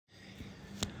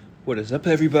What is up,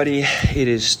 everybody? It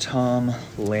is Tom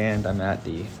Land. I'm at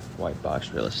the White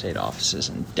Box Real Estate offices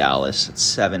in Dallas at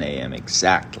 7 a.m.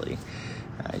 exactly.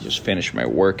 I just finished my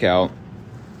workout.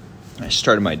 I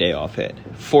started my day off at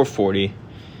 4:40.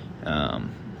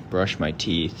 Brushed my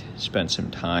teeth. Spent some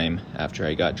time after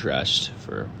I got dressed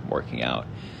for working out.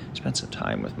 Spent some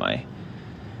time with my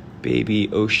baby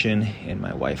Ocean and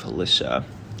my wife Alyssa.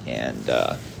 And,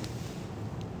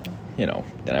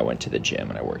 then I went to the gym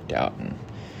and I worked out and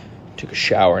took a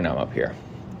shower, and I'm up here.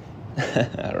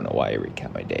 I don't know why I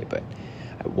recap my day, but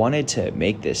I wanted to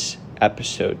make this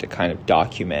episode to kind of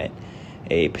document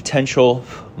a potential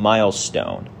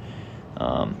milestone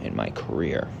in my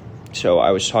career. So I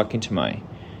was talking to my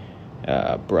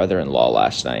brother-in-law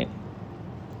last night,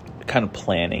 kind of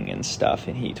planning and stuff,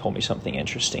 and he told me something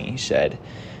interesting. He said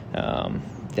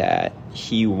that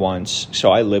he wants,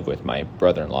 so I live with my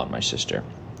brother-in-law and my sister,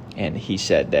 and he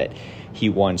said that he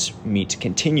wants me to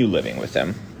continue living with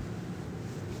him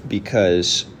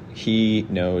because he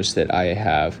knows that I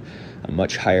have a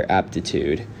much higher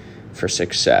aptitude for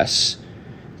success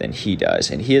than he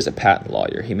does. And he is a patent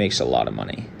lawyer. He makes a lot of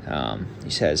money. He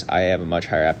says, I have a much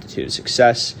higher aptitude of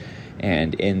success,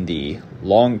 and in the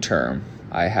long term,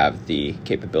 I have the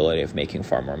capability of making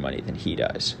far more money than he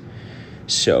does.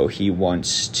 So he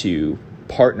wants to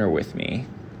partner with me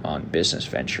on business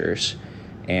ventures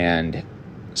and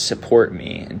support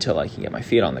me until I can get my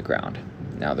feet on the ground.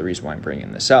 Now, the reason why I'm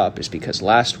bringing this up is because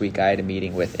last week I had a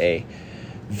meeting with a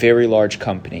very large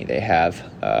company. They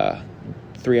have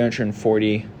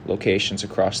 340 locations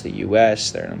across the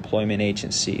U.S. They're an employment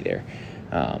agency. They're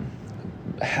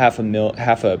half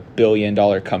a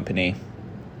billion-dollar company.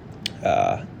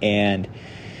 And,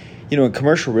 in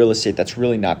commercial real estate, that's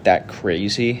really not that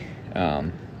crazy.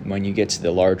 When you get to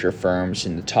the larger firms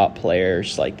and the top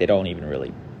players, they don't even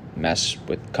really mess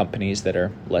with companies that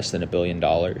are less than $1 billion.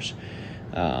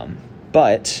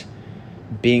 But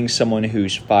being someone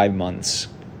who's 5 months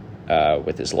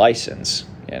with his license,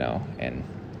 and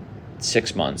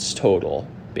 6 months total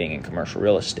being in commercial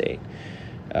real estate,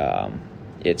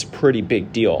 it's a pretty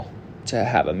big deal to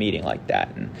have a meeting like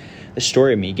that. And the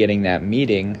story of me getting that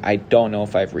meeting, I don't know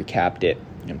if I've recapped it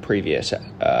in previous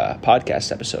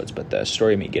podcast episodes, but the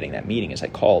story of me getting that meeting is I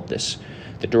called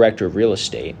the director of real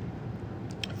estate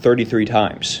 33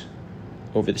 times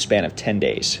over the span of 10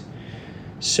 days.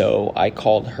 So I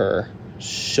called her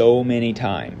so many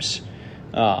times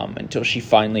until she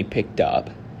finally picked up,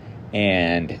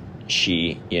 and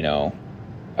she,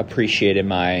 appreciated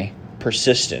my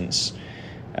persistence,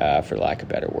 for lack of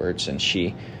better words, and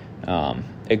she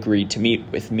agreed to meet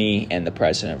with me and the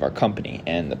president of our company.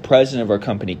 And the president of our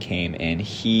company came, and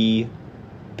he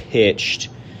pitched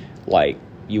like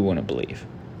you wouldn't believe,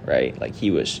 right?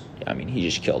 He just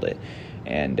killed it.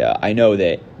 And I know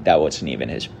that wasn't even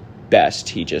his best.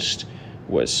 He just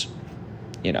was,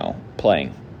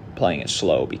 playing it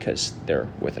slow because they're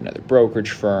with another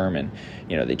brokerage firm, and,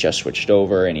 they just switched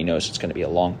over, and he knows it's going to be a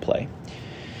long play.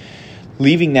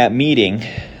 Leaving that meeting,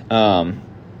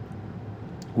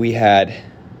 we had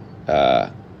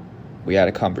a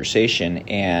conversation,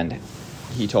 and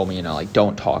he told me,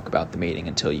 don't talk about the meeting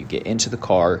until you get into the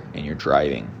car and you're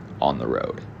driving on the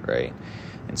road, right?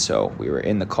 And so we were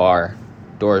in the car,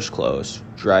 doors closed,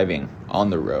 driving on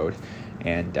the road,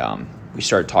 and we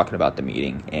started talking about the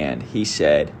meeting, and he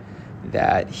said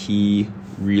that he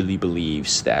really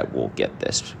believes that we'll get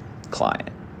this client.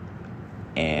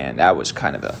 And that was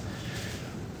kind of a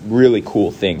really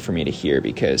cool thing for me to hear,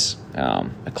 because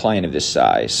a client of this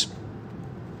size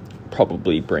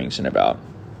probably brings in about,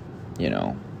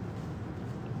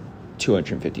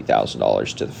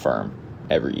 $250,000 to the firm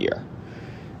every year.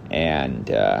 And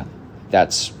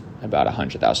that's about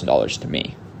 $100,000 to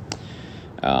me.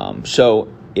 So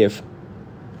if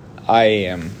I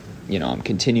am, I'm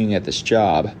continuing at this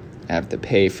job, I have to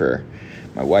pay for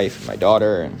my wife and my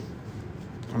daughter, and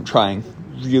I'm trying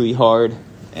really hard,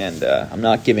 and I'm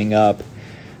not giving up,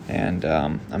 and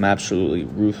I'm absolutely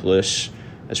ruthless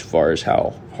as far as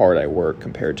how hard I work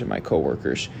compared to my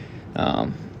coworkers.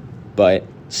 But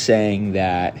saying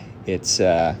that it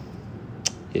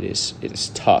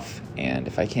is tough, and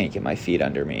if I can't get my feet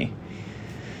under me,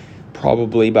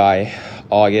 probably by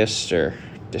August or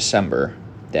December,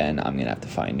 then I'm going to have to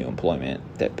find new employment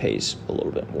that pays a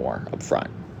little bit more up front.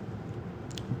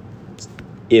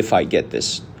 If I get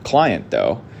this client,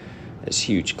 though, this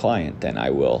huge client, then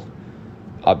I will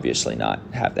obviously not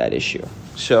have that issue.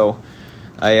 So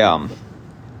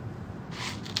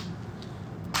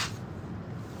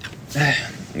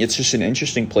it's just an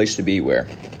interesting place to be, where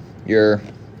you're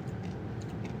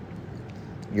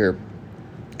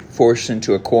forced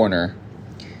into a corner,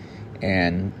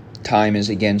 and time is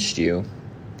against you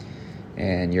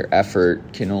and your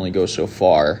effort can only go so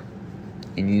far,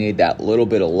 and you need that little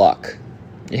bit of luck,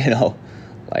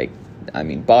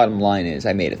 bottom line is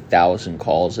I made 1,000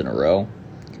 calls in a row.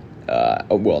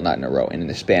 Not in a row, in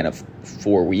the span of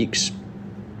 4 weeks,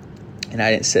 and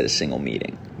I didn't set a single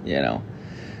meeting,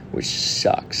 which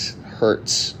sucks,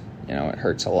 hurts, it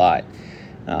hurts a lot.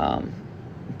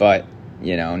 But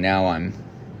now I'm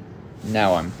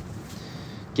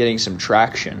getting some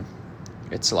traction.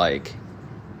 It's like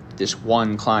this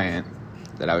one client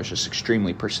that I was just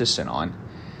extremely persistent on.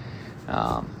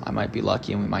 I might be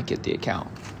lucky and we might get the account.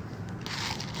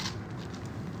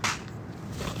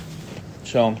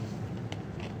 So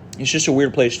it's just a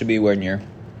weird place to be when you're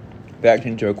backed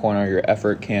into a corner. Your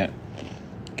effort can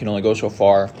only go so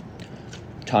far.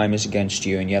 Time is against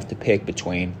you, and you have to pick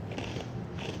between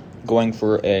going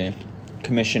for a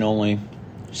commission-only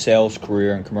sales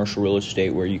career in commercial real estate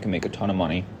where you can make a ton of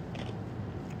money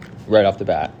right off the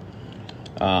bat,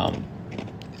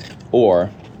 or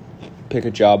pick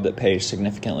a job that pays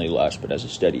significantly less but has a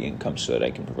steady income so that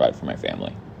I can provide for my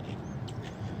family.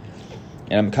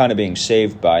 And I'm kind of being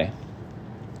saved by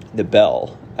the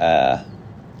bell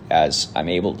as I'm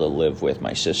able to live with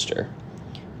my sister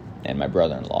and my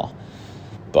brother-in-law.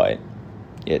 But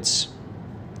it's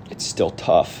still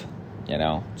tough,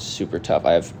 it's super tough.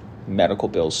 I have medical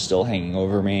bills still hanging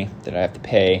over me that I have to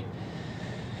pay.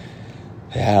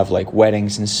 I have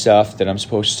weddings and stuff that I'm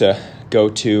supposed to go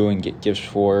to and get gifts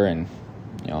for and,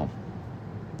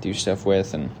 do stuff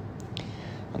with. And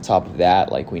on top of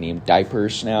that, we need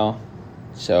diapers now.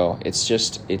 So it's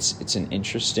just, it's an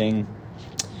interesting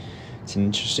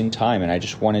time, and I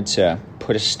just wanted to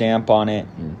put a stamp on it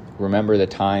and remember the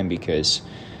time because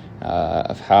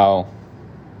of how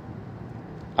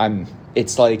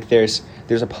it's like there's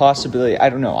a possibility, I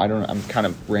don't know, I'm kind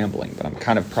of rambling, but I'm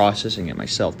kind of processing it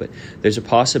myself, but there's a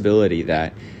possibility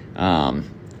that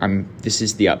this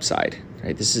is the upside,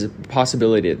 right? This is a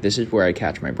possibility that this is where I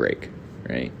catch my break,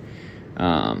 right?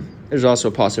 There's also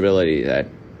a possibility that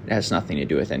it has nothing to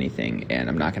do with anything, and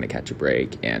I'm not going to catch a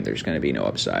break, and there's going to be no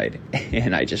upside,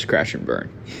 and I just crash and burn,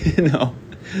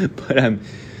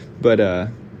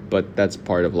 But that's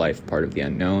part of life, part of the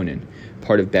unknown, and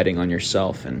part of betting on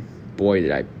yourself. And boy, did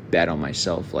I bet on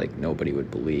myself like nobody would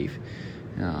believe.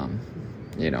 In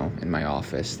my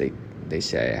office, they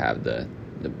say I have the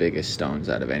biggest stones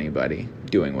out of anybody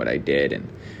doing what I did, and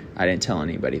I didn't tell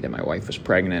anybody that my wife was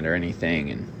pregnant or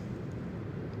anything, and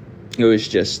it was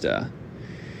just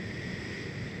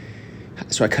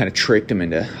so I kind of tricked him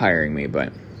into hiring me,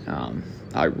 but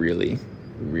I really,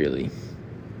 really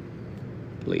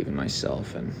believe in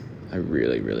myself, and I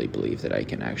really, really believe that I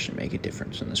can actually make a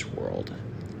difference in this world.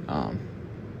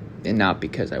 And not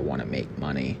because I want to make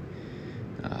money.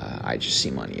 I just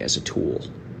see money as a tool.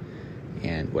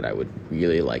 And what I would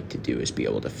really like to do is be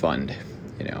able to fund,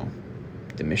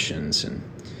 the missions and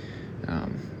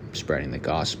spreading the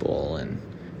gospel and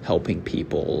helping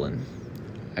people. And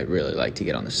I'd really like to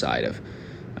get on the side of,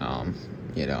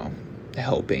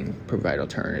 helping provide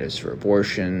alternatives for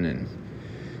abortion and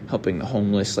helping the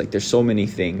homeless. There's so many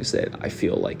things that I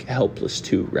feel helpless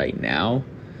to right now.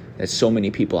 That's so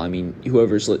many people.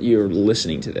 You're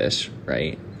listening to this,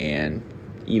 right? And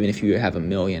even if you have $1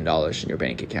 million in your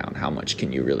bank account, how much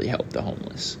can you really help the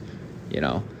homeless?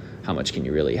 How much can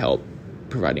you really help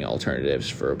providing alternatives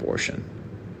for abortion?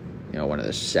 One of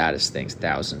the saddest things,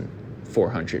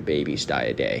 1,400 babies die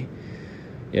a day.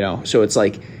 So it's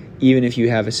even if you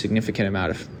have a significant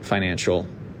amount of financial,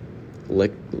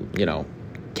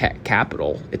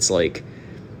 capital, it's you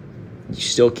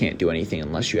still can't do anything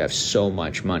unless you have so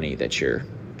much money that you're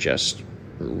just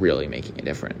really making a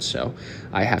difference. So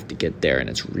I have to get there, and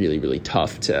it's really, really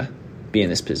tough to be in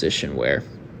this position where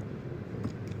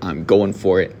I'm going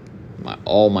for it.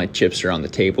 All my chips are on the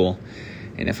table,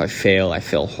 and if I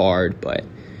fail hard, but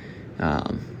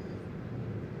I'm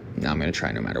going to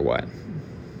try no matter what.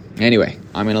 Anyway,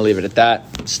 I'm going to leave it at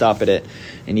that, stop it at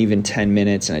an even 10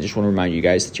 minutes, and I just want to remind you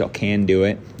guys that y'all can do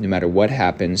it. No matter what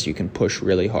happens, you can push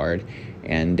really hard,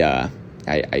 and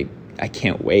I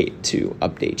can't wait to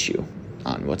update you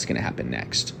on what's going to happen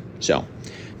next. So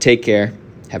take care,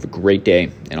 have a great day,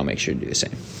 and I'll make sure to do the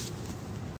same.